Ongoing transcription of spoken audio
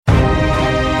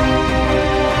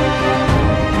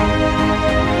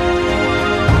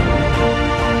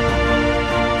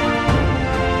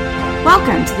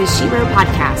Welcome to the Shero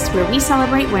podcast, where we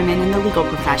celebrate women in the legal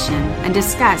profession and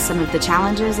discuss some of the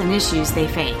challenges and issues they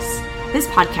face. This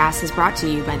podcast is brought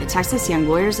to you by the Texas Young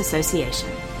Lawyers Association.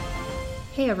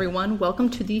 Hey everyone, welcome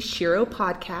to the Shero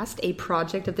podcast, a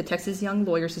project of the Texas Young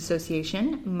Lawyers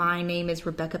Association. My name is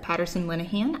Rebecca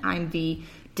Patterson-Linehan. I'm the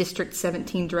District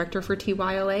 17 Director for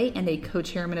TYLA and a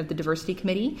co-chairman of the Diversity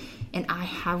Committee. And I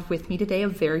have with me today a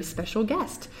very special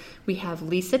guest. We have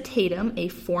Lisa Tatum, a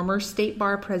former State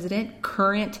Bar President,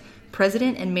 current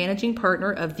President and Managing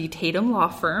Partner of the Tatum Law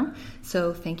Firm.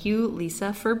 So thank you,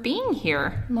 Lisa, for being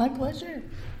here. My pleasure.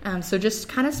 So just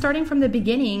kind of starting from the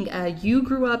beginning, you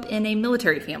grew up in a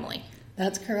military family.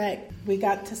 That's correct. We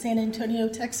got to San Antonio,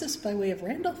 Texas by way of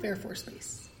Randolph Air Force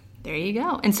Base. There you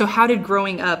go. And so how did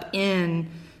growing up in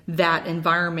that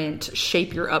environment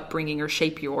shape your upbringing or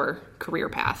shape your career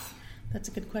path? That's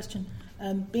a good question.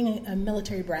 Being a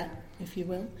military brat, if you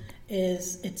will,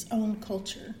 is its own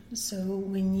culture. So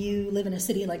when you live in a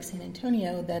city like San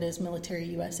Antonio that is military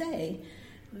USA,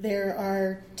 there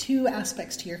are two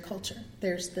aspects to your culture.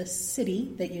 There's the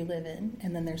city that you live in,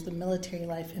 and then there's the military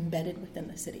life embedded within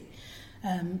the city.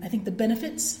 I think the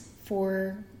benefits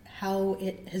for how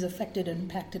it has affected and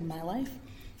impacted my life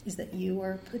is that you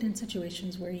are put in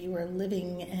situations where you are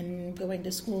living and going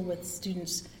to school with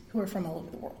students who are from all over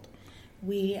the world.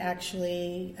 We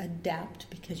actually adapt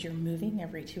because you're moving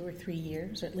every 2 or 3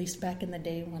 years, or at least back in the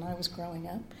day when I was growing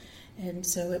up. And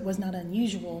so it was not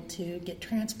unusual to get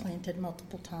transplanted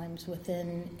multiple times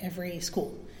within every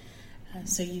school.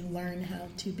 So you learn how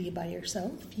to be by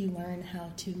yourself, you learn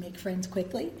how to make friends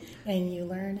quickly, and you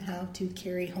learn how to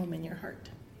carry home in your heart.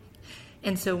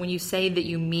 And so when you say that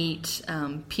you meet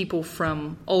people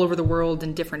from all over the world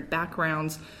and different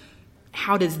backgrounds,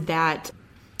 how does that,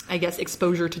 I guess,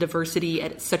 exposure to diversity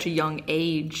at such a young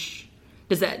age,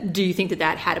 do you think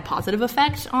that had a positive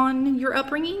effect on your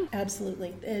upbringing?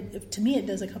 Absolutely. To me, it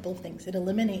does a couple of things. It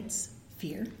eliminates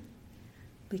fear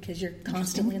because you're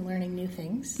constantly learning new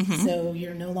things. Mm-hmm. So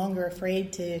you're no longer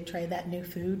afraid to try that new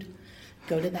food,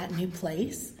 go to that new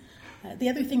place. The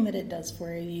other thing that it does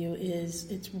for you is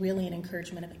it's really an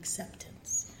encouragement of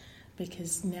acceptance,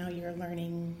 because now you're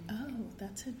learning, oh,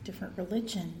 that's a different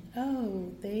religion.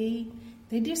 Oh, they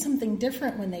do something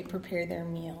different when they prepare their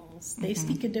meals. They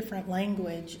speak a different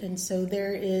language. And so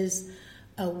there is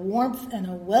a warmth and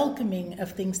a welcoming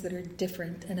of things that are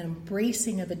different, an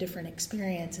embracing of a different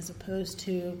experience, as opposed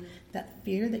to that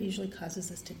fear that usually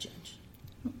causes us to judge.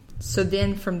 So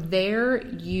then from there,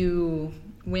 you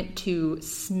went to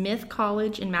Smith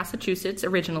College in Massachusetts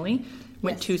originally,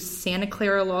 went to Santa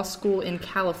Clara Law School in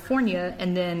California,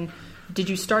 and then did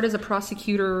you start as a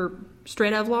prosecutor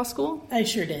straight out of law school? I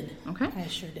sure did. Okay. I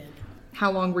sure did.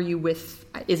 How long were you with,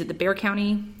 is it the Bexar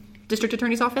County District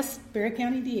Attorney's Office? Bexar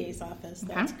County DA's office,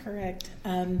 that's correct.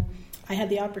 I had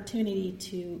the opportunity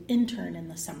to intern in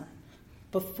the summer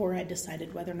before I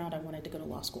decided whether or not I wanted to go to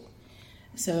law school.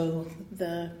 So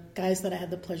the guys that I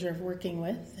had the pleasure of working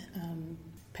with,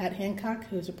 Pat Hancock,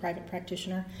 who is a private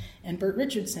practitioner, and Bert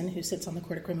Richardson, who sits on the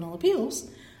Court of Criminal Appeals,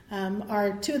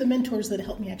 are two of the mentors that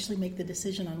helped me actually make the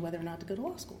decision on whether or not to go to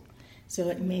law school. So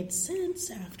it made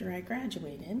sense after I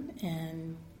graduated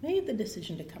and made the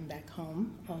decision to come back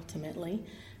home, ultimately,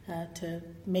 to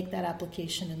make that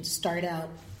application and start out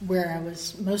where I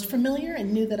was most familiar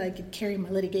and knew that I could carry my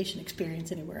litigation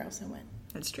experience anywhere else I went.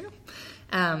 That's true.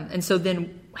 And so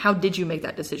then how did you make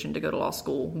that decision to go to law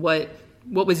school?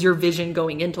 What was your vision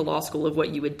going into law school of what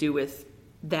you would do with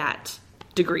that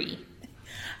degree?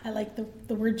 I like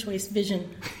the word choice,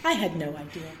 vision. I had no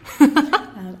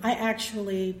idea. I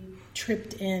actually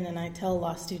tripped in, and I tell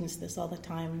law students this all the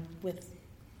time with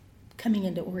coming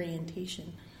into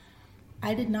orientation.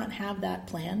 I did not have that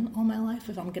plan all my life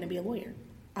if I'm going to be a lawyer.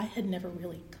 I had never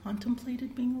really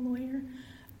contemplated being a lawyer.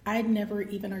 I'd never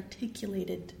even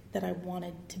articulated that I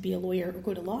wanted to be a lawyer or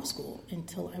go to law school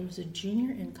until I was a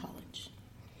junior in college.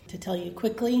 To tell you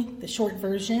quickly, the short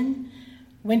version,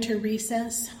 winter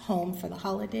recess, home for the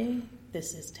holiday.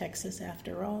 This is Texas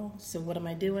after all, so what am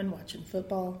I doing? Watching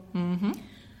football. Mm-hmm.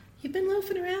 You've been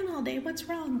loafing around all day. What's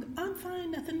wrong? I'm fine,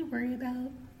 nothing to worry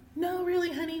about. No,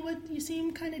 really, honey, what? You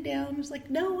seem kind of down. I was like,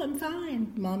 no, I'm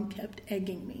fine. Mom kept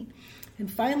egging me.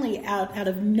 And finally, out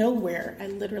of nowhere, I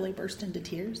literally burst into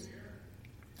tears.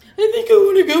 I think I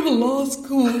want to go to law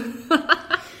school.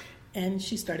 And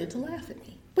she started to laugh at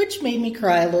me, which made me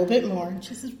cry a little bit more. And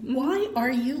she says, why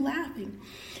are you laughing?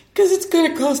 Because it's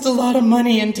going to cost a lot of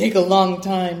money and take a long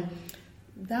time.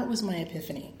 That was my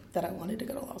epiphany, that I wanted to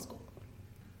go to law school.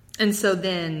 And so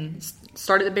then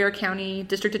started at the Bexar County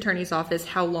District Attorney's Office.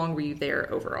 How long were you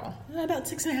there overall? About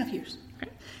 6.5 years.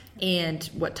 Okay. And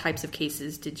what types of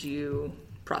cases did you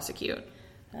prosecute?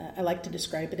 I like to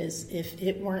describe it as if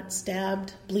it weren't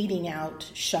stabbed, bleeding out,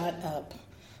 shot up,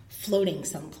 floating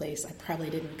someplace, I probably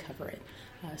didn't cover it.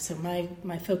 So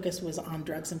my focus was on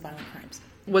drugs and violent crimes.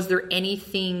 Was there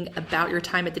anything about your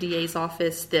time at the DA's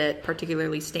office that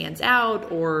particularly stands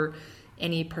out, or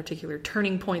any particular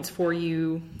turning points for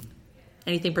you?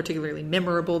 Anything particularly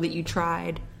memorable that you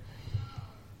tried?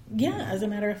 Yeah, as a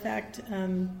matter of fact,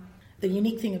 the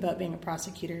unique thing about being a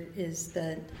prosecutor is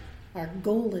that our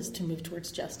goal is to move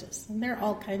towards justice. And there are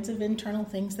all kinds of internal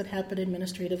things that happen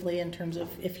administratively in terms of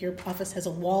if your office has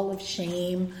a wall of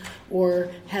shame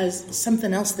or has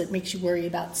something else that makes you worry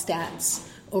about stats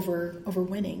over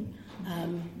winning.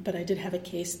 But I did have a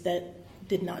case that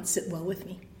did not sit well with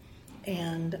me.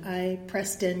 And I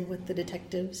pressed in with the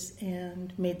detectives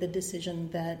and made the decision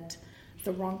that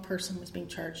the wrong person was being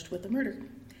charged with a murder.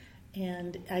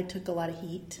 And I took a lot of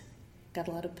heat, got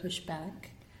a lot of pushback,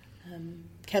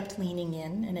 kept leaning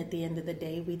in, and at the end of the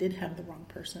day, we did have the wrong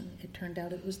person. It turned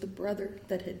out it was the brother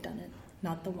that had done it,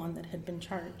 not the one that had been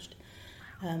charged.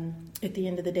 At the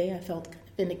end of the day, I felt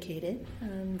vindicated.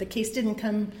 The case didn't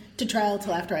come to trial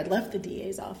till after I'd left the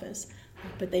DA's office,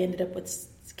 but they ended up with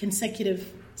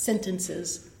consecutive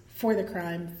sentences for the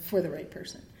crime for the right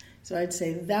person. So I'd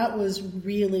say that was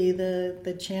really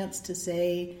the chance to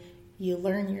say you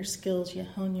learn your skills, you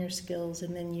hone your skills,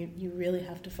 and then you really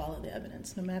have to follow the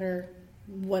evidence, no matter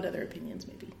what other opinions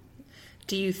may be.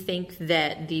 Do you think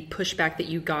that the pushback that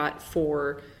you got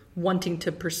for wanting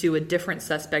to pursue a different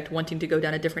suspect, wanting to go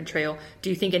down a different trail, do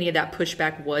you think any of that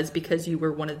pushback was because you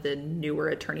were one of the newer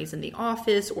attorneys in the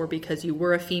office, or because you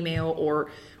were a female, or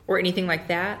anything like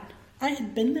that? I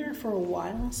had been there for a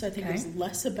while, so I think it was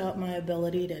less about my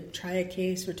ability to try a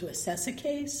case or to assess a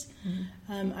case.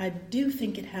 Mm-hmm. I do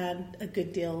think it had a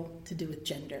good deal to do with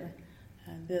gender.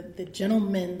 The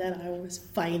gentlemen that I was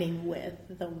fighting with,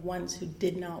 the ones who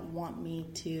did not want me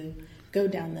to go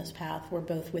down this path, were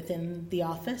both within the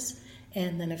office,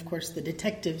 and then, of course, the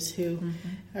detectives who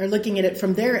are looking at it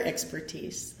from their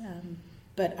expertise.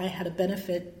 But I had a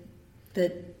benefit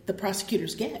that the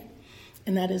prosecutors get.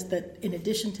 And that is that in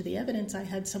addition to the evidence, I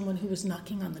had someone who was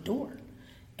knocking on the door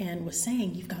and was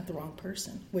saying, you've got the wrong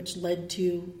person, which led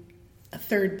to a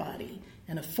third body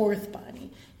and a fourth body.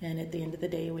 And at the end of the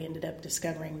day, we ended up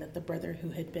discovering that the brother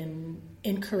who had been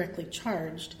incorrectly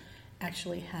charged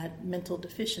actually had mental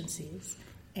deficiencies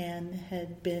and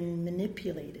had been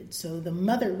manipulated. So the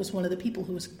mother was one of the people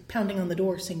who was pounding on the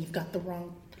door saying, you've got the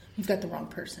wrong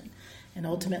person. And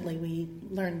ultimately, we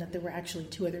learned that there were actually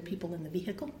two other people in the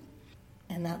vehicle.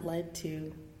 And that led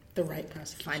to the right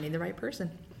prosecution. Finding the right person.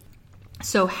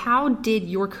 So how did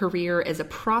your career as a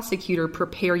prosecutor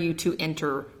prepare you to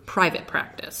enter private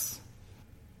practice?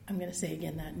 I'm going to say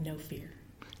again that no fear.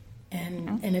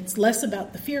 And it's less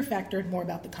about the fear factor and more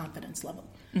about the confidence level.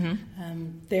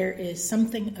 Mm-hmm. There is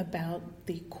something about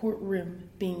the courtroom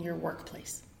being your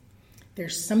workplace.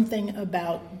 There's something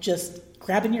about just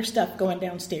grabbing your stuff, going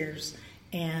downstairs,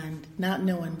 and not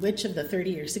knowing which of the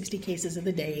 30 or 60 cases of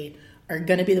the day are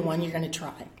going to be the one you're going to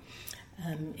try.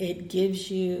 It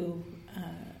gives you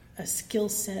a skill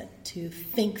set to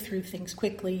think through things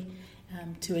quickly,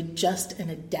 to adjust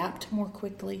and adapt more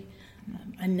quickly.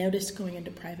 I noticed going into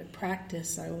private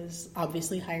practice, I was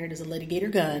obviously hired as a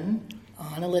litigator gun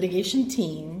on a litigation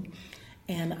team,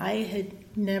 and I had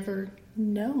never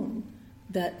known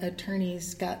that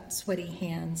attorneys got sweaty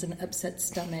hands and upset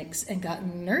stomachs and got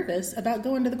nervous about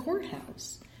going to the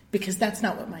courthouse, because that's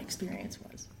not what my experience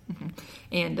was. Mm-hmm.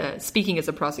 And speaking as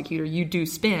a prosecutor, you do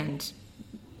spend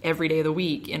every day of the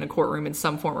week in a courtroom in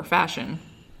some form or fashion.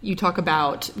 You talk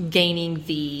about gaining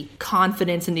the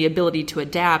confidence and the ability to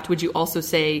adapt. Would you also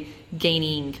say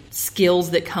gaining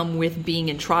skills that come with being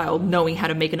in trial, knowing how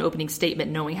to make an opening statement,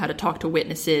 knowing how to talk to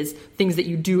witnesses, things that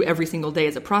you do every single day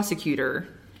as a prosecutor?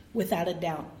 Without a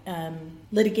doubt.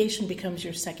 Litigation becomes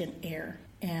your second air.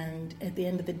 And at the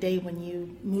end of the day, when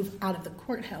you move out of the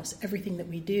courthouse, everything that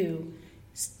we do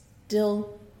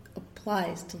still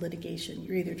applies to litigation.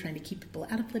 You're either trying to keep people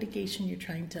out of litigation, you're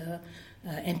trying to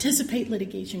anticipate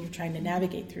litigation, you're trying to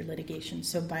navigate through litigation.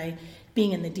 So by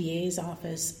being in the DA's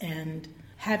office and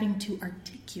having to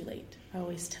articulate, I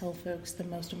always tell folks the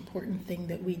most important thing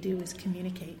that we do is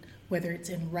communicate, whether it's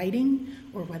in writing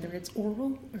or whether it's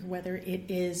oral or whether it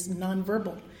is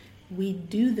nonverbal. We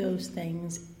do those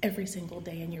things every single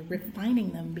day, and you're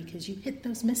refining them because you hit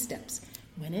those missteps.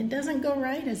 When it doesn't go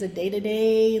right as a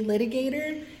day-to-day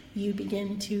litigator, you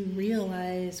begin to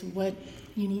realize what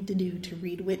you need to do to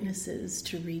read witnesses,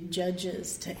 to read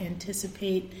judges, to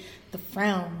anticipate the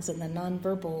frowns and the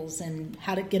nonverbals and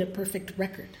how to get a perfect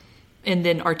record. And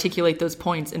then articulate those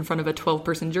points in front of a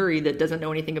 12-person jury that doesn't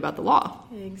know anything about the law.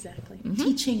 Exactly.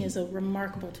 Teaching is a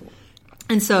remarkable tool.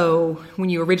 And so when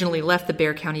you originally left the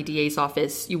Bexar County DA's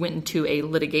office, you went into a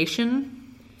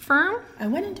litigation firm? I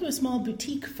went into a small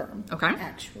boutique firm, okay,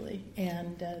 actually,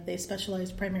 and they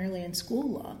specialized primarily in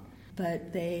school law,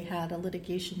 but they had a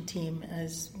litigation team,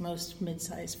 as most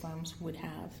mid-sized firms would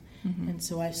have. And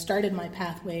so I started my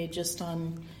pathway just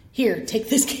on, here, take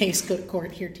this case, go to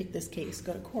court, here, take this case,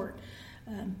 go to court.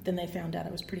 Then they found out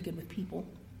I was pretty good with people,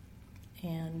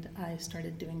 and I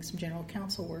started doing some general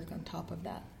counsel work on top of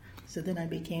that. So then I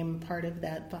became part of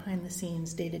that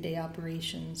behind-the-scenes, day-to-day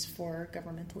operations for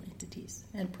governmental entities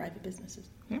and private businesses.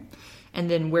 Yeah. And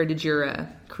then where did your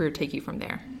career take you from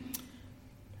there?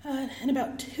 In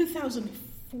about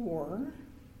 2004,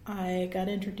 I got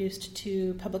introduced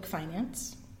to public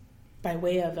finance by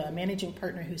way of a managing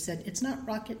partner who said, "It's not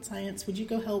rocket science. Would you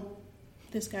go help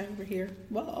this guy over here?"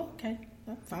 Well, okay,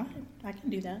 fine. I can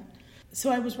do that.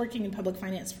 So I was working in public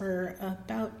finance for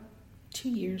about 2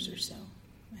 years or so.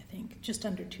 I think, just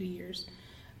under 2 years.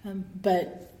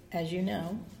 But as you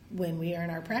know, when we are in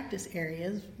our practice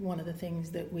areas, one of the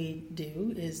things that we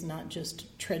do is not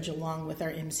just trudge along with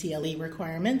our MCLE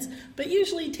requirements, but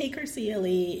usually take our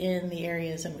CLE in the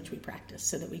areas in which we practice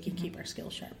so that we can keep our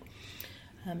skills sharp.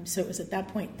 So it was at that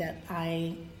point that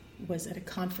I was at a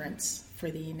conference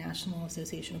for the National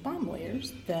Association of Bond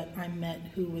Lawyers that I met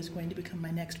who was going to become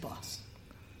my next boss.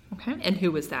 Okay, and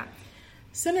who was that?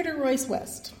 Senator Royce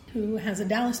West, who has a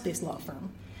Dallas-based law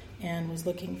firm and was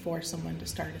looking for someone to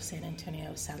start a San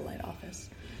Antonio satellite office.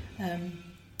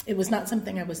 It was not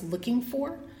something I was looking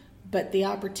for, but the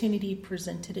opportunity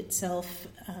presented itself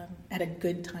at a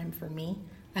good time for me.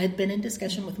 I had been in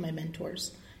discussion with my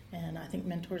mentors, and I think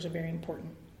mentors are very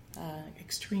important,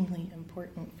 extremely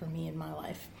important for me in my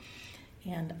life.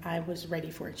 And I was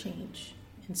ready for a change.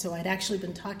 And so I'd actually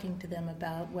been talking to them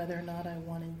about whether or not I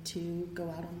wanted to go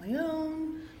out on my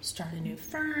own, start a new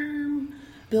firm.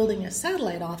 Building a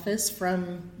satellite office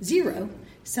from zero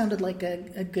sounded like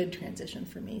a good transition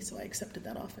for me, so I accepted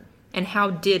that offer. And how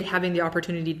did having the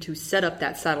opportunity to set up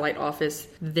that satellite office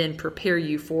then prepare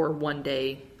you for one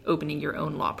day opening your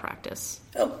own law practice?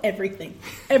 Oh, everything.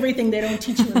 Everything they don't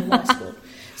teach you in law school.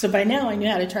 So by now I knew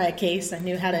how to try a case, I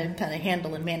knew how to kind of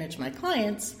handle and manage my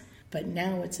clients, but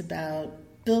now it's about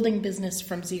building business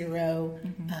from zero.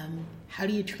 How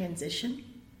do you transition?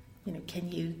 You know,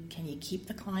 can you keep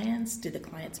the clients? Do the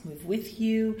clients move with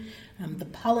you? The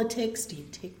politics, do you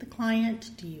take the client?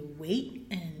 Do you wait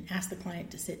and ask the client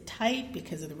to sit tight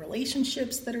because of the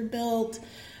relationships that are built?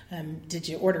 Did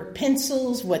you order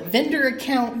pencils? What vendor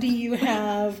account do you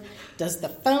have? Does the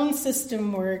phone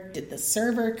system work? Did the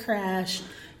server crash?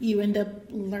 You end up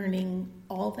learning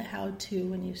all the how-to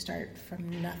when you start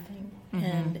from nothing.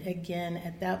 And again,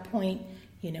 at that point,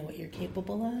 you know what you're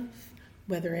capable of,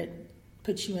 whether it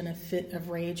puts you in a fit of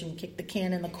rage and kick the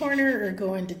can in the corner or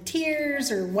go into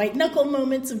tears or white knuckle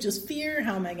moments of just fear.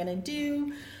 How am I going to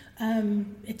do?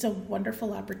 It's a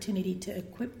wonderful opportunity to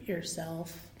equip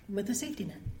yourself with a safety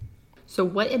net. So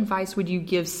what advice would you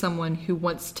give someone who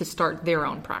wants to start their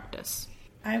own practice?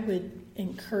 I would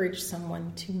encourage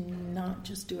someone to not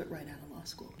just do it right out of law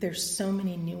school. There's so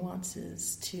many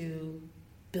nuances to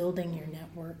building your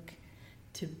network,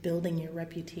 to building your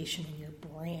reputation and your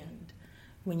brand.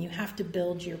 When you have to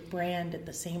build your brand at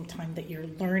the same time that you're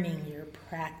learning your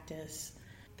practice,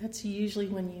 that's usually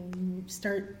when you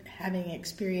start having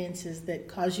experiences that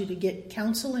cause you to get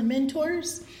counsel and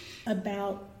mentors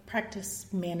about practice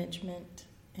management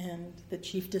and the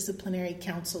Chief Disciplinary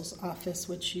Counsel's office,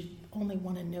 which you only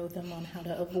want to know them on how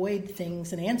to avoid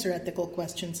things and answer ethical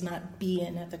questions, not be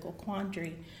in ethical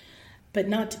quandary, but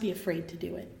not to be afraid to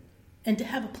do it and to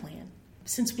have a plan.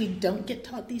 Since we don't get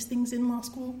taught these things in law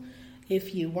school,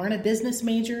 if you weren't a business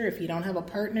major, if you don't have a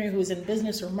partner who's in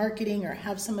business or marketing or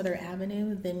have some other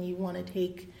avenue, then you want to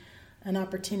take an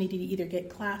opportunity to either get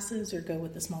classes or go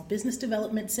with the Small Business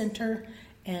Development Center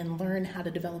and learn how to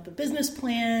develop a business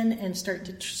plan and start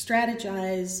to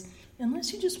strategize,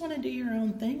 unless you just want to do your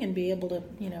own thing and be able to,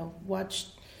 watch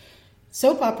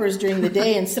soap operas during the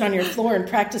day and sit on your floor and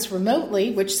practice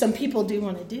remotely, which some people do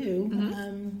want to do.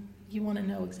 You want to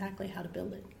know exactly how to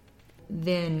build it.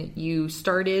 Then you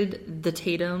started the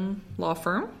Tatum Law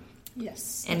Firm.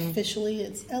 Yes, and officially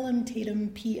it's LM Tatum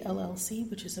PLLC,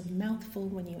 which is a mouthful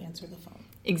when you answer the phone.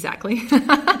 Exactly.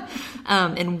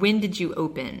 And when did you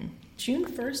open? June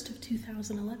 1st of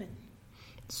 2011.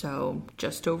 So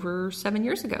just over 7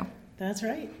 years ago. That's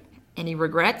right. Any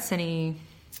regrets?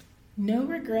 No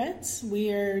regrets.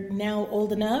 We are now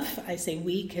old enough. I say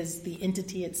we because the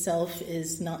entity itself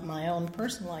is not my own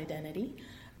personal identity.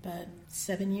 But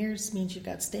 7 years means you've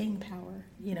got staying power,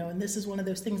 and this is one of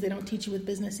those things they don't teach you with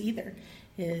business either,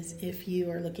 is if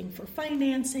you are looking for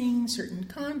financing, certain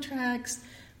contracts,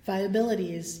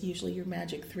 viability is usually your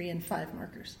magic 3 and 5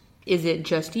 markers. Is it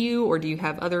just you, or do you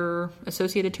have other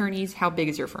associate attorneys? How big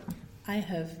is your firm? I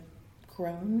have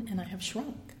grown and I have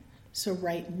shrunk. So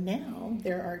right now,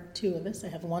 there are 2 of us. I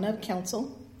have one of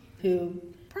counsel who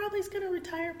probably is going to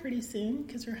retire pretty soon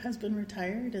because her husband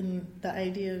retired, and the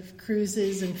idea of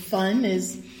cruises and fun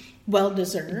is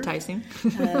well-deserved. Enticing.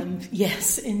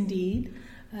 Yes, indeed.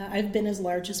 I've been as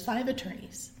large as 5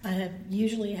 attorneys. I have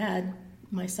usually had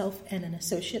myself and an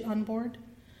associate on board,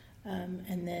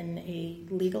 and then a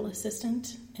legal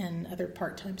assistant and other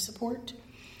part-time support.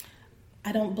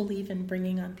 I don't believe in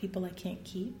bringing on people I can't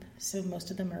keep, so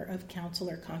most of them are of counsel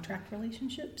or contract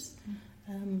relationships.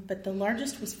 But the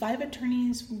largest was 5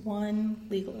 attorneys, 1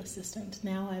 legal assistant.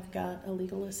 Now I've got a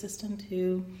legal assistant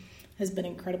who has been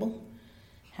incredible,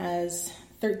 has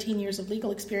 13 years of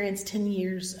legal experience, 10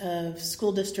 years of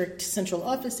school district central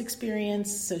office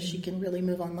experience, so she can really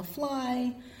move on the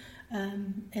fly,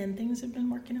 and things have been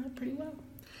working out pretty well.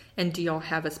 And do y'all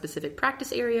have a specific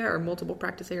practice area or multiple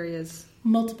practice areas?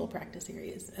 Multiple practice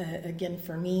areas. Again,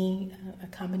 for me, a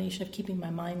combination of keeping my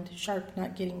mind sharp,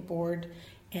 not getting bored,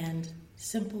 and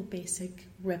simple, basic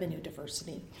revenue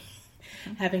diversity.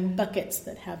 Having buckets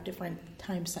that have different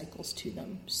time cycles to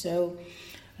them. So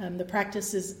the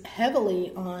practice is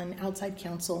heavily on outside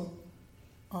counsel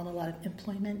on a lot of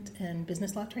employment and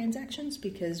business law transactions,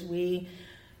 because we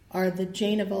are the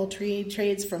Jane of all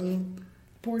trades, from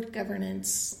board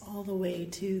governance all the way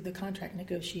to the contract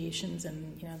negotiations,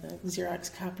 and the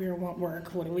Xerox copier won't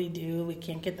work. What do? We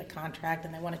can't get the contract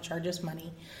and they want to charge us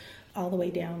money. All the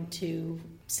way down to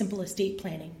simple estate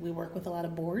planning. We work with a lot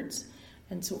of boards,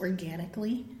 and so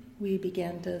organically we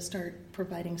began to start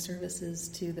providing services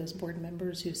to those board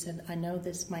members who said, I know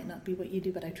this might not be what you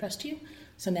do, but I trust you.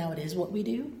 So now it is what we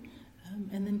do.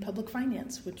 And then public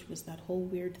finance, which was that whole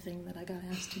weird thing that I got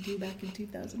asked to do back in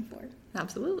 2004.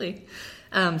 Absolutely.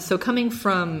 So coming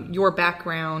from your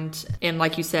background, and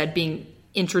like you said, being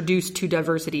introduced to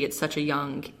diversity at such a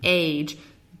young age,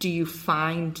 do you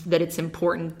find that it's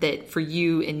important that for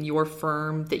you in your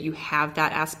firm that you have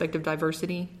that aspect of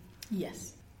diversity?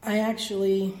 Yes. I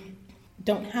actually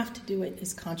don't have to do it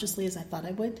as consciously as I thought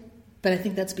I would, but I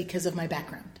think that's because of my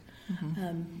background.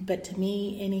 Mm-hmm. But to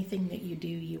me, anything that you do,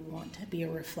 you want to be a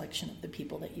reflection of the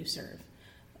people that you serve.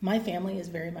 My family is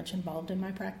very much involved in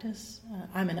my practice.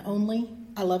 I'm an only.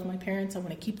 I love my parents. I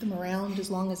want to keep them around as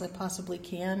long as I possibly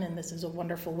can, and this is a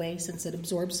wonderful way, since it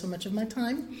absorbs so much of my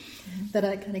time, that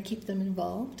I kind of keep them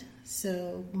involved.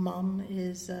 So Mom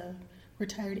is a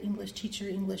retired English teacher,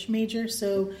 English major,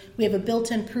 so we have a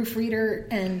built-in proofreader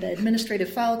and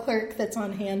administrative file clerk that's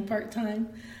on hand part-time.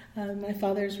 My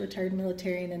father's retired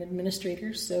military and an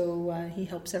administrator, so he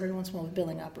helps every once in a while with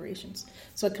billing operations.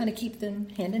 So I kind of keep them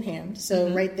hand in hand. So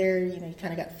right there, you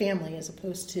kind of got family as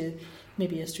opposed to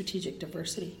maybe a strategic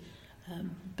diversity.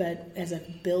 But as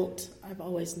I've built, I've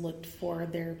always looked for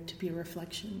there to be a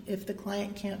reflection. If the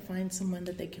client can't find someone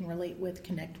that they can relate with,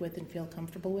 connect with, and feel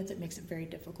comfortable with, it makes it very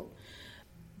difficult.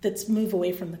 Let's move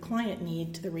away from the client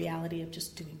need to the reality of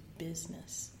just doing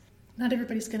business. Not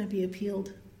everybody's going to be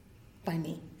appealed by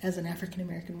me as an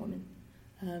African-American woman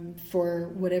for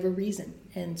whatever reason.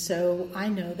 And so I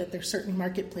know that there's certain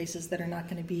marketplaces that are not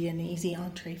going to be an easy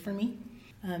entree for me,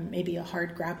 maybe a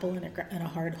hard grapple and a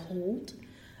hard hold.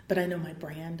 But I know my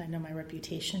brand, I know my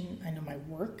reputation, I know my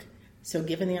work. So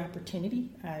given the opportunity,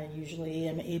 I usually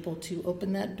am able to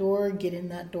open that door, get in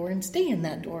that door, and stay in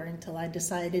that door until I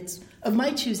decide it's of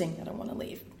my choosing that I want to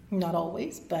leave. Not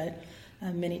always, but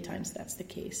many times that's the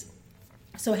case.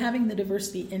 So having the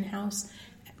diversity in-house,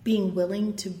 being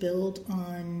willing to build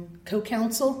on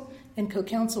co-counsel and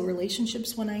co-counsel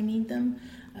relationships when I need them,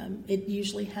 it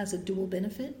usually has a dual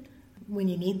benefit. When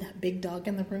you need that big dog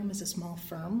in the room as a small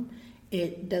firm,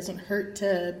 it doesn't hurt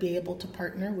to be able to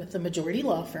partner with a majority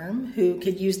law firm who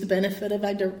could use the benefit of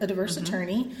a diverse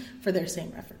attorney for their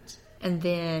same efforts. And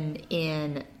then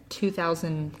in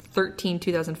 2013,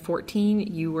 2014,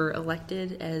 you were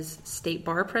elected as state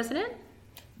bar president?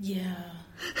 Yeah.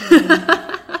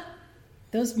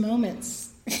 Those moments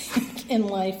in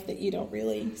life that you don't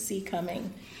really see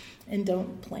coming and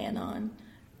don't plan on.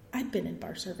 I've been in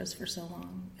bar service for so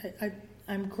long.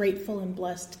 I'm grateful and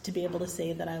blessed to be able to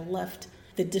say that I left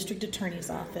the district attorney's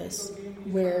office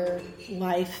where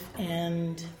life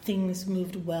and things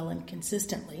moved well and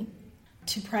consistently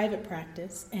to private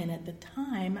practice. And at the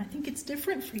time, I think it's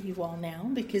different for you all now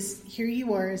because here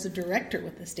you are as a director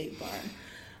with the state bar.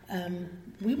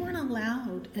 We weren't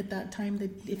allowed at that time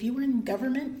that if you were in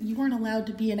government, you weren't allowed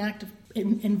to be an active,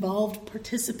 involved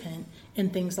participant in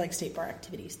things like state bar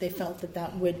activities. They felt that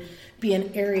that would be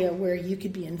an area where you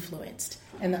could be influenced,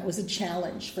 and that was a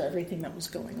challenge for everything that was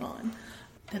going on.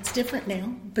 That's different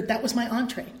now, but that was my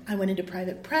entree. I went into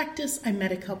private practice. I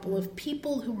met a couple of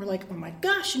people who were like, oh my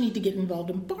gosh, you need to get involved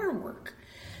in bar work.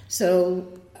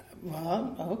 So,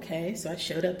 well, okay. So I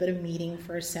showed up at a meeting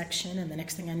for a section, and the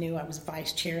next thing I knew, I was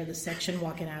vice chair of the section,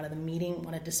 walking out of the meeting,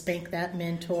 wanted to spank that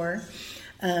mentor.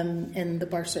 And the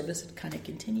bar service had kind of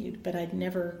continued, but I'd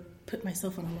never put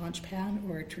myself on a launch pad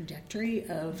or a trajectory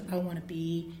of, I want to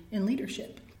be in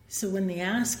leadership. So when the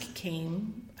ask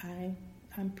came,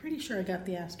 I'm pretty sure I got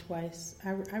the ask twice.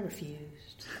 I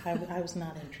refused. I was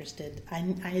not interested.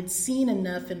 I had seen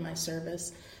enough in my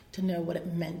service to know what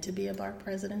it meant to be a bar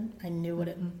president. I knew what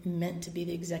it meant to be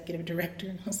the executive director,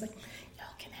 and I was like,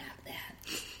 y'all can have that.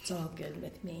 It's all good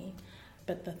with me.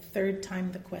 But the third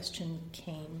time the question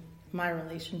came, my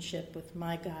relationship with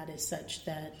my God is such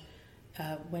that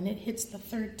when it hits the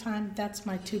third time, that's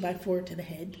my 2x4 to the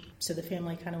head. So the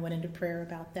family kind of went into prayer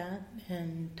about that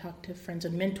and talked to friends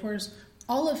and mentors,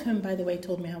 all of whom, by the way,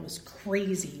 told me I was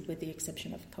crazy, with the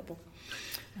exception of a couple.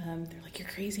 They're like, you're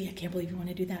crazy. I can't believe you want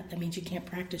to do that. That means you can't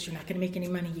practice. You're not going to make any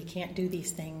money. You can't do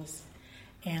these things.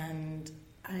 And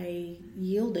I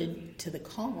yielded to the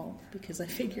call because I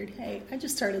figured, hey, I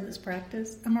just started this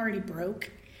practice. I'm already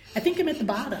broke. I think I'm at the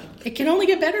bottom. It can only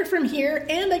get better from here,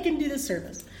 and I can do this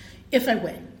service if I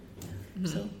win. Mm-hmm.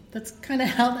 So that's kind of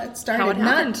how that started. How it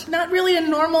happened. Not really a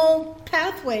normal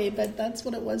pathway, but that's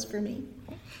what it was for me.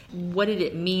 What did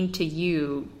it mean to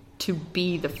you to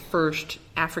be the first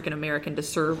African American to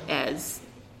serve as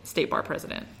state bar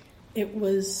president? It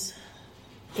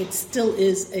still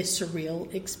is a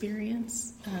surreal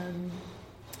experience.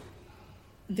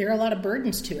 There are a lot of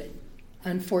burdens to it.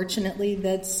 Unfortunately,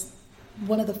 that's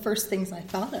one of the first things I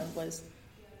thought of was,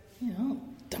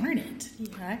 darn it.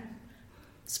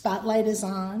 Spotlight is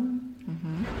on.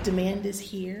 Mm-hmm. Demand is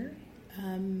here.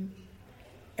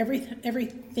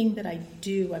 Everything that I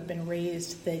do, I've been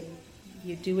raised that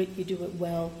you do it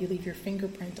well, you leave your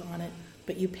fingerprint on it,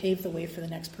 but you pave the way for the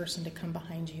next person to come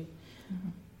behind you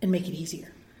and make it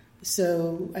easier.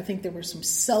 So I think there were some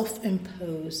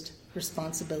self-imposed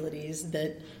responsibilities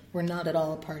that were not at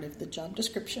all a part of the job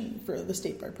description for the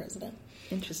state bar president.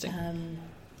 Interesting.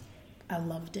 I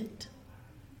loved it.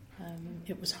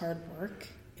 It was hard work.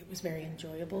 It was very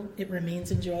enjoyable. It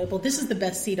remains enjoyable. This is the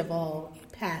best seat of all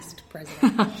past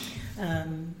president.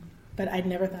 But I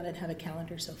never thought I'd have a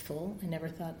calendar so full. I never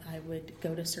thought I would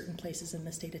go to certain places in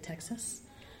the state of Texas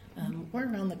or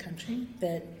around the country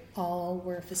that all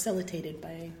were facilitated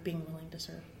by being willing to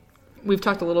serve. We've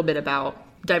talked a little bit about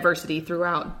diversity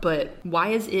throughout, but why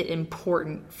is it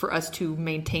important for us to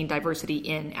maintain diversity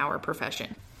in our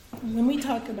profession? When we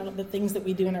talk about the things that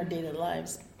we do in our daily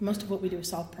lives, most of what we do is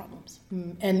solve problems.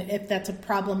 And if that's a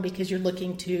problem because you're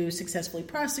looking to successfully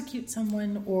prosecute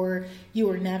someone or you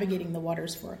are navigating the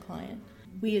waters for a client,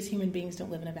 we as human beings don't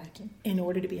live in a vacuum. In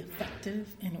order to be effective,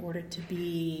 in order to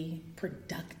be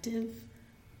productive,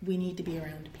 we need to be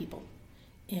around people.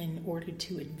 In order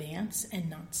to advance and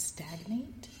not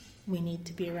stagnate, we need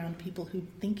to be around people who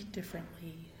think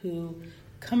differently, who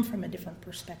come from a different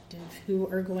perspective, who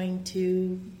are going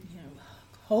to,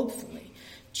 hopefully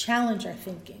challenge our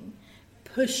thinking,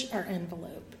 push our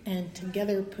envelope, and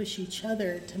together push each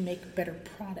other to make better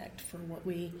product for what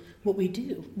we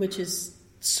do, which is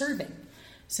serving.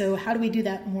 So how do we do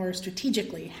that more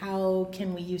strategically? How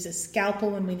can we use a scalpel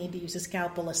when we need to use a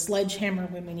scalpel, a sledgehammer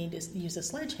when we need to use a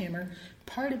sledgehammer?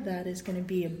 Part of that is going to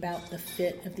be about the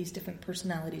fit of these different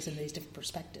personalities and these different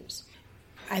perspectives.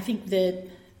 I think that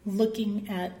looking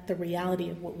at the reality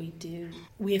of what we do,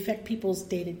 we affect people's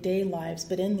day-to-day lives,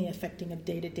 but in the affecting of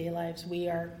day-to-day lives, we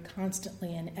are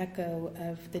constantly an echo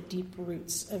of the deep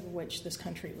roots of which this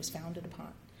country was founded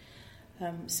upon.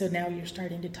 So now you're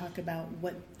starting to talk about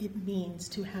what it means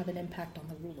to have an impact on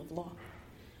the rule of law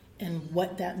and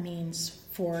what that means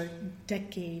for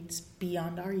decades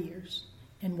beyond our years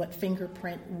and what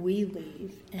fingerprint we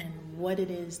leave and what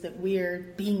it is that we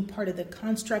are being part of the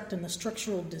construct and the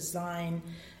structural design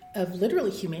of literally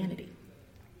humanity.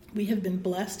 We have been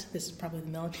blessed, this is probably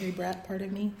the military brat part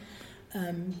of me,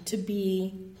 to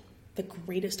be the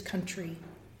greatest country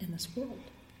in this world.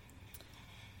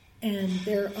 And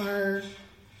there are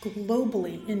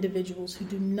globally individuals who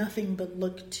do nothing but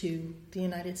look to the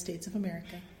United States of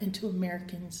America and to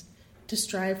Americans to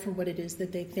strive for what it is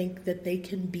that they think that they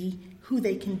can be, who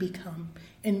they can become,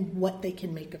 and what they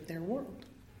can make of their world.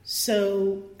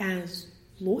 So as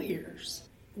lawyers,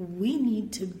 we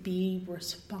need to be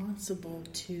responsible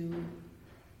to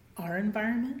our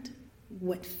environment,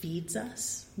 what feeds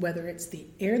us, whether it's the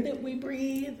air that we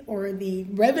breathe or the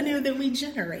revenue that we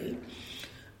generate,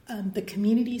 the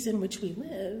communities in which we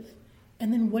live,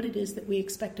 and then what it is that we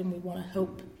expect and we want to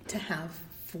hope to have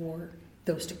for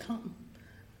those to come.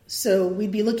 So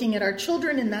we'd be looking at our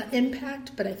children and that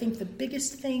impact, but I think the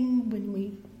biggest thing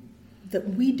that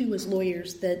we do as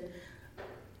lawyers that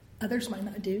others might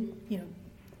not do,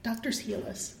 doctors heal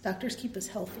us, doctors keep us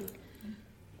healthy,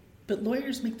 but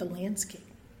lawyers make the landscape.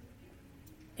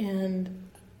 And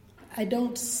I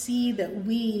don't see that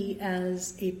we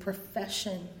as a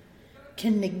profession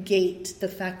can negate the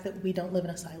fact that we don't live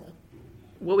in a silo.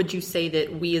 What would you say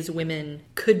that we as women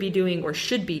could be doing or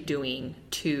should be doing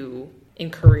to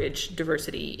encourage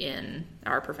diversity in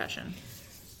our profession?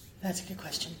 That's a good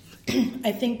question.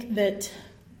 I think that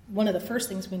one of the first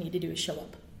things we need to do is show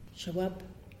up. Show up,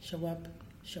 show up,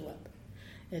 show up.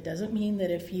 It doesn't mean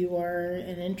that if you are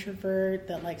an introvert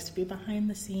that likes to be behind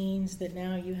the scenes, that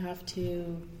now you have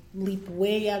to leap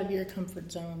way out of your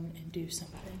comfort zone and do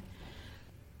something.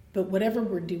 But whatever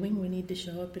we're doing, we need to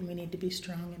show up and we need to be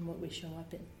strong in what we show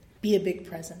up in. Be a big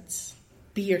presence.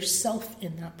 Be yourself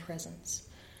in that presence.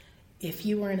 If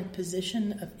you are in a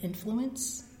position of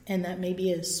influence, and that may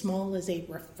be as small as a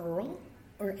referral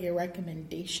or a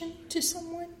recommendation to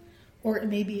someone, or it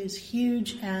may be as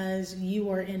huge as you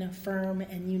are in a firm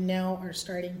and you now are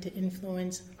starting to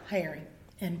influence hiring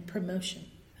and promotion,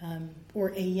 or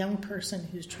a young person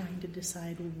who's trying to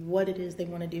decide what it is they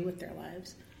want to do with their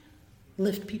lives.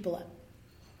 Lift people up.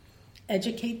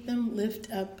 Educate them,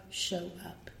 lift up, show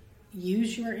up.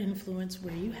 Use your influence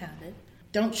where you have it.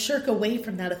 Don't shirk away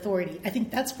from that authority. I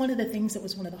think that's one of the things that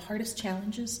was one of the hardest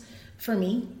challenges for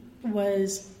me,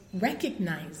 was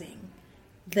recognizing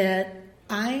that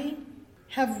I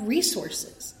have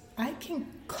resources. I can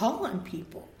call on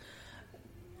people.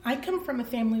 I come from a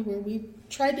family where we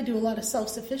tried to do a lot of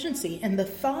self-sufficiency, and the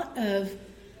thought of,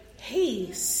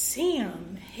 hey,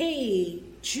 Sam, hey,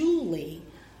 Julie,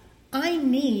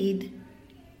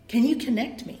 can you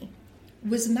connect me,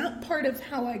 was not part of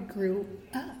how I grew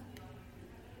up.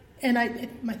 And I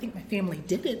think my family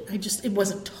did it. It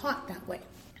wasn't taught that way.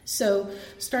 So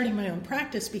starting my own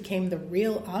practice became the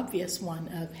real obvious one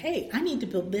of, hey, I need to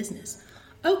build business.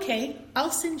 Okay, I'll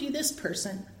send you this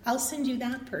person. I'll send you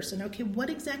that person. Okay,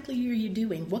 what exactly are you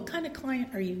doing? What kind of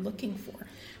client are you looking for?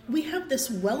 We have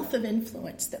this wealth of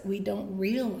influence that we don't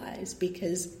realize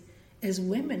because as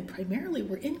women, primarily,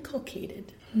 we're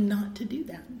inculcated not to do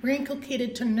that. We're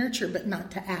inculcated to nurture, but not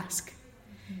to ask.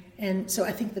 And so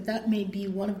I think that may be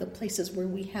one of the places where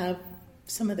we have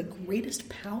some of the greatest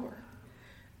power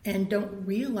and don't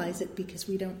realize it because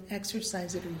we don't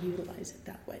exercise it or utilize it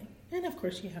that way. And of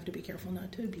course, you have to be careful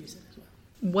not to abuse it as well.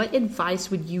 What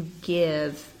advice would you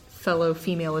give fellow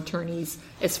female attorneys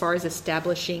as far as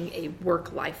establishing a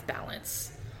work-life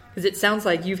balance? Because it sounds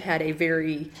like you've had a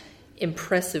very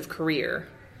impressive career.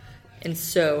 And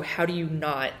so how do you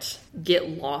not get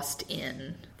lost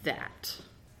in that?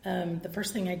 The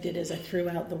first thing I did is I threw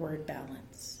out the word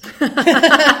balance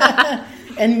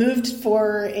and moved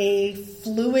for a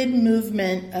fluid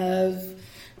movement of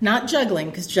not juggling,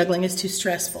 because juggling is too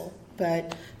stressful,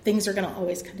 but things are going to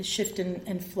always kind of shift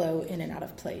and flow in and out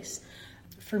of place.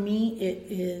 For me, it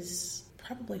is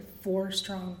probably 4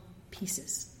 strong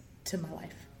pieces to my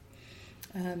life.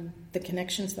 The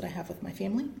connections that I have with my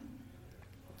family,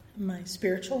 my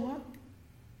spiritual walk,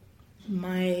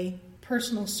 my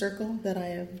personal circle that I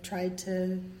have tried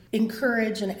to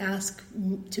encourage and ask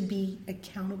to be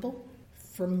accountable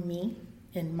for me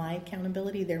and my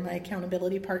accountability. They're my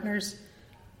accountability partners.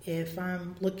 If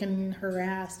I'm looking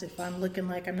harassed, if I'm looking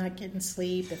like I'm not getting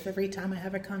sleep, if every time I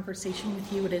have a conversation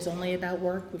with you it is only about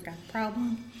work, we've got a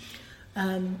problem.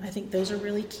 I think those are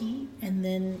really key. And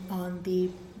then on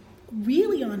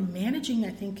managing,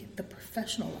 I think, the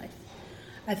professional life.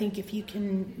 I think if you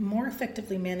can more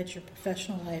effectively manage your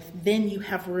professional life, then you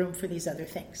have room for these other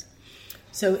things.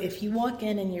 So if you walk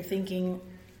in and you're thinking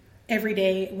every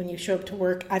day when you show up to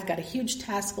work, I've got a huge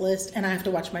task list and I have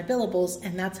to watch my billables,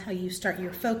 and that's how you start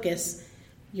your focus,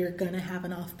 you're going to have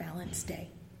an off-balance day.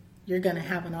 You're going to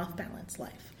have an off-balance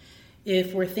life.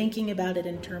 If we're thinking about it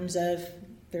in terms of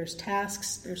there's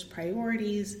tasks, there's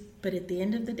priorities, but at the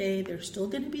end of the day, there's still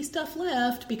going to be stuff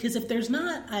left, because if there's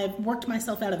not, I've worked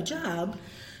myself out of a job.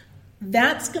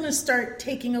 That's going to start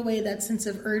taking away that sense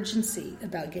of urgency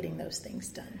about getting those things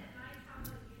done.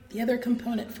 The other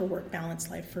component for work balance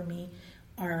life for me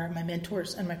are my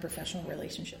mentors and my professional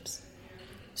relationships.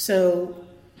 So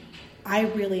I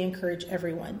really encourage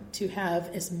everyone to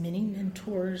have as many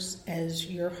mentors as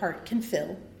your heart can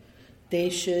fill, They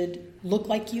should look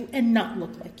like you and not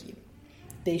look like you.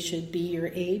 They should be your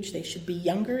age. They should be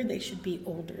younger. They should be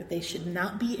older. They should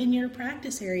not be in your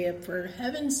practice area. For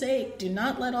heaven's sake, do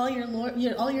not let all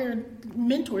your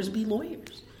mentors be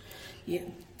lawyers.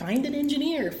 Find an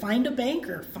engineer, find a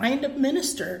banker, find a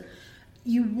minister.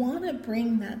 You want to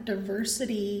bring that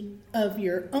diversity of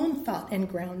your own thought and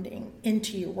grounding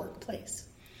into your workplace.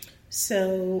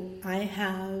 So I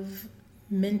have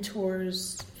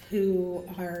mentors who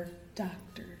are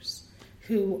doctors,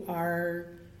 who are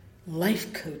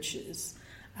life coaches.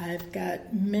 I've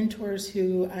got mentors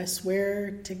who I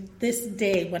swear to this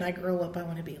day, when I grow up, I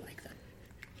want to be like them.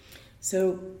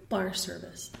 So bar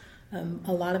service.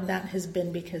 A lot of that has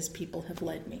been because people have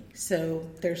led me. So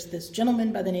there's this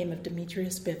gentleman by the name of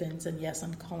Demetrius Bivens, and yes,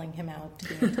 I'm calling him out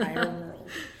to the entire world.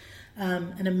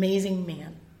 An amazing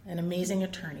man, an amazing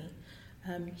attorney.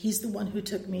 He's the one who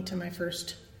took me to my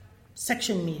first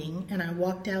section meeting, and I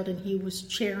walked out and he was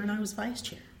chair and I was vice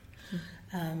chair.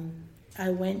 I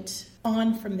went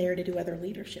on from there to do other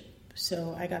leadership.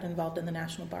 So I got involved in the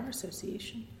National Bar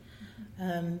Association.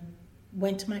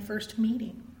 Went to my first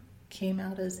meeting. Came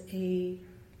out as a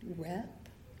rep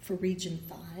for Region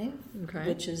 5,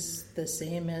 which is the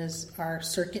same as our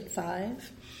Circuit 5,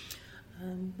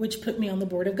 which put me on the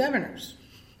Board of Governors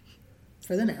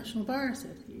for the National Bar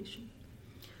Association.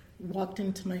 Walked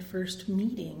into my first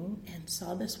meeting and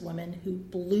saw this woman who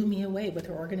blew me away with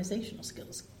her organizational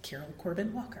skills, Carol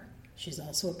Corbin Walker. She's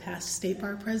also a past state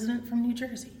bar president from New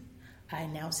Jersey. I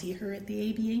now see her at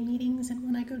the ABA meetings and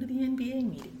when I go to the NBA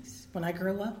meetings. When I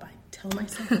grow up, I tell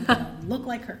myself I'm going to look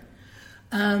like her.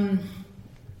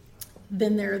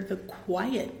 Then there are the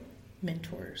quiet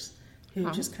mentors who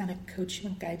just kind of coach you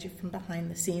and guide you from behind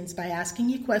the scenes by asking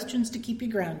you questions to keep you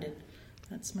grounded.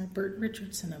 That's my Bert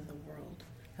Richardson of the world.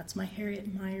 That's my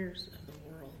Harriet Myers of the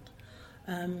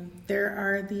world. There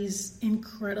are these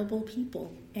incredible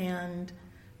people, and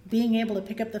being able to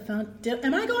pick up the phone,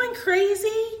 am I going crazy?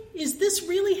 Is this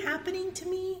really happening to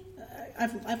me?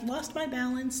 I've lost my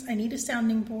balance. I need a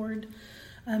sounding board.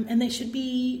 And they should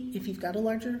be, if you've got a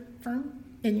larger firm,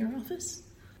 in your office,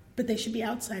 but they should be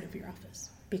outside of your office,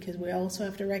 because we also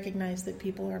have to recognize that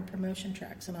people are on promotion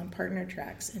tracks and on partner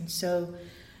tracks. And so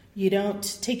you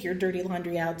don't take your dirty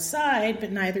laundry outside,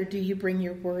 but neither do you bring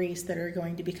your worries that are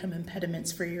going to become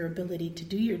impediments for your ability to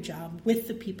do your job with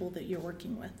the people that you're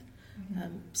working with.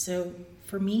 So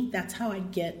for me, that's how I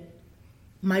get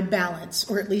my balance,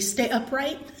 or at least stay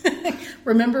upright,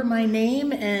 remember my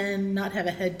name, and not have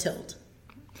a head tilt.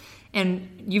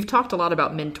 And you've talked a lot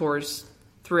about mentors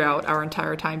throughout our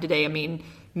entire time today. I mean,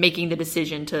 making the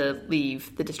decision to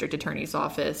leave the district attorney's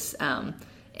office,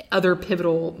 other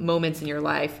pivotal moments in your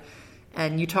life.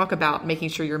 And you talk about making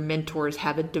sure your mentors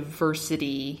have a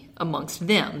diversity amongst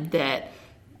them, that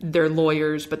they're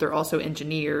lawyers, but they're also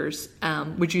engineers.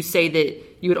 Would you say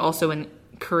that you would also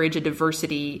encourage a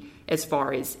diversity as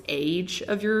far as age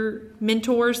of your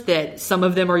mentors, that some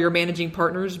of them are your managing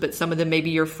partners, but some of them may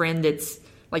be your friend that's,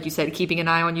 like you said, keeping an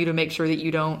eye on you to make sure that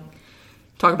you don't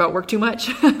talk about work too much?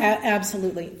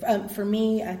 Absolutely. For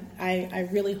me, I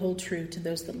really hold true to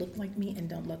those that look like me and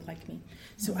don't look like me.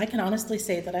 So I can honestly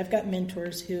say that I've got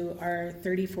mentors who are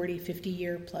 30, 40,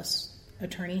 50-year plus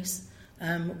attorneys,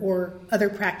 or other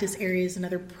practice areas and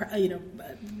other,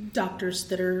 doctors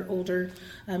that are older,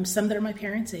 some that are my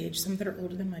parents' age, some that are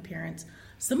older than my parents.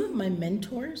 Some of my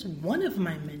mentors, one of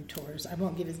my mentors, I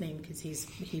won't give his name because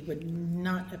he would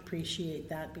not appreciate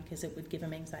that, because it would give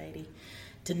him anxiety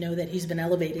to know that he's been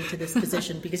elevated to this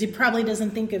position, because he probably doesn't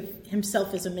think of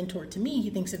himself as a mentor to me. He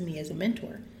thinks of me as a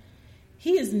mentor.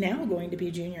 He is now going to be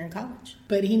a junior in college,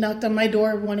 but he knocked on my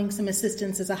door wanting some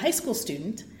assistance as a high school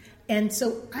student. And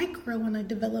so I grow and I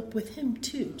develop with him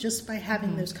too, just by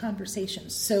having those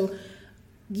conversations. So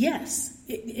yes,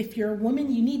 if you're a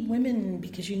woman, you need women,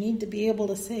 because you need to be able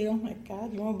to say, oh my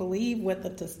God, you won't believe what the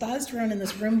testosterone in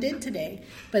this room did today.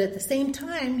 But at the same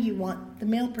time, you want the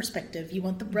male perspective, you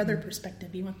want the brother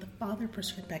perspective, you want the father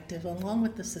perspective, along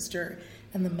with the sister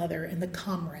and the mother and the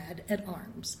comrade at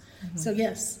arms. So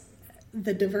yes,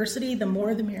 the diversity, the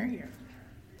more the merrier.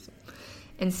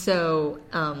 And so,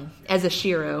 as a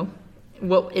Shiro,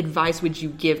 what advice would you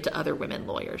give to other women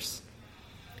lawyers?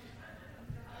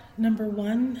 Number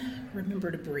one,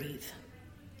 remember to breathe.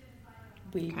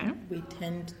 We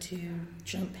tend to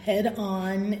jump head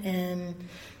on and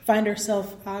find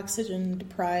ourselves oxygen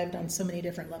deprived on so many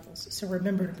different levels. So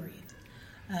remember to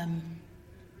breathe.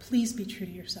 Please be true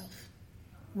to yourself,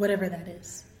 whatever that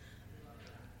is.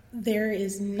 There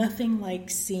is nothing like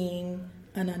seeing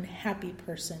an unhappy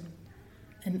person,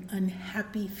 an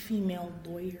unhappy female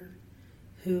lawyer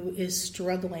who is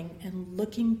struggling and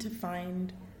looking to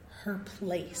find her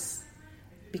place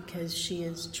because she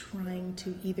is trying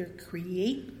to either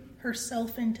create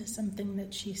herself into something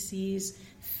that she sees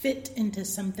fit into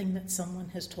something that someone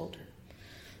has told her.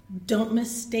 Don't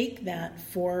mistake that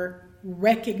for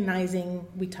recognizing,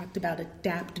 we talked about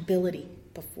adaptability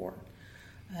before.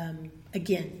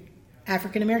 Again,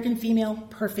 African American female,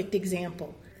 perfect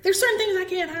example. There's certain things I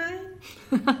can't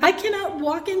hide. I cannot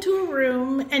walk into a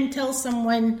room and tell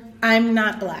someone I'm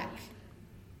not black.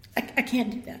 I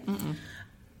can't do that. Mm-mm.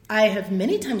 I have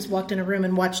many times walked in a room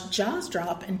and watched jaws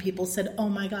drop and people said, oh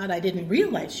my God, I didn't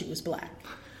realize she was black.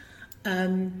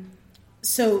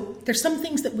 So there's some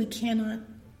things that we cannot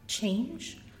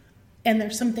change, and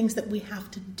there's some things that we have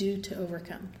to do to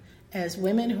overcome. As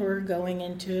women who are going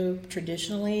into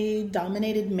traditionally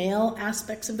dominated male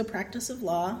aspects of the practice of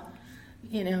law,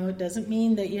 it doesn't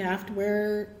mean that you have to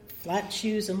wear flat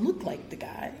shoes and look like the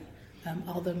guy,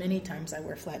 although many times I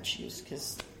wear flat shoes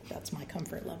because that's my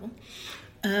comfort level.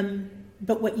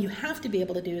 But what you have to be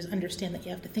able to do is understand that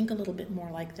you have to think a little bit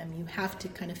more like them. You have to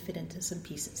kind of fit into some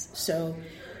pieces. So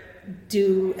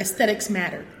do aesthetics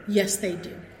matter? Yes, they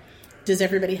do. Does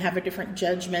everybody have a different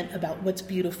judgment about what's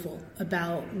beautiful,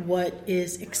 about what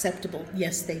is acceptable?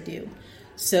 Yes, they do.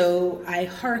 So I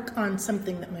hark on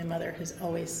something that my mother has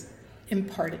always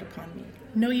imparted upon me.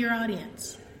 Know your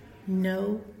audience.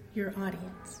 Know your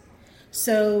audience.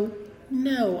 So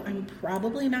no, I'm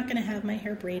probably not going to have my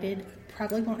hair braided.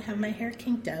 Probably won't have my hair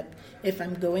kinked up if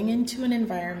I'm going into an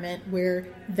environment where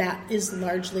that is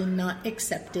largely not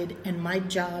accepted, and my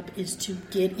job is to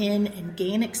get in and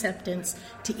gain acceptance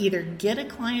to either get a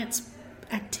client's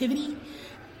activity,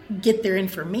 get their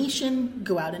information,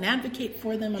 go out and advocate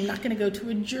for them. I'm not going to go to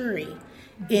a jury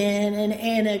in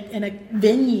a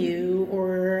venue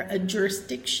or a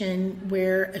jurisdiction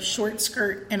where a short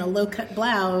skirt and a low-cut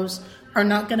blouse are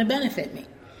not going to benefit me.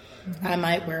 I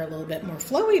might wear a little bit more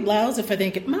flowy blouse if I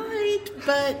think it might,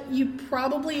 but you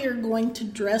probably are going to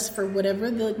dress for whatever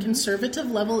the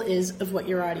conservative level is of what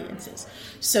your audience is.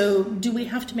 So do we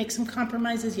have to make some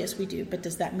compromises? Yes, we do. But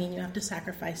does that mean you have to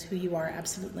sacrifice who you are?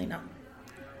 Absolutely not.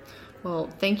 Well,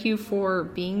 thank you for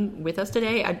being with us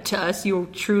today. To us, you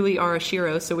truly are a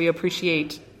shero, so we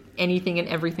appreciate anything and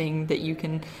everything that you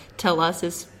can tell us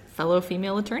as fellow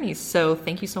female attorneys. So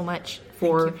thank you so much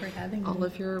for all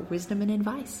of your wisdom and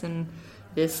advice. And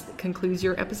this concludes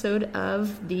your episode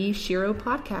of the Shero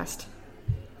Podcast.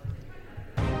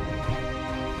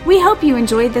 We hope you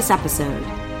enjoyed this episode.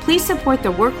 Please support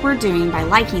the work we're doing by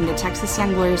liking the Texas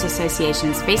Young Lawyers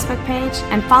Association's Facebook page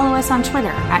and follow us on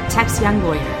Twitter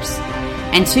 @TexYoungLawyers.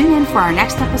 And tune in for our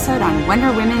next episode on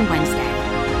Wonder Women Wednesday.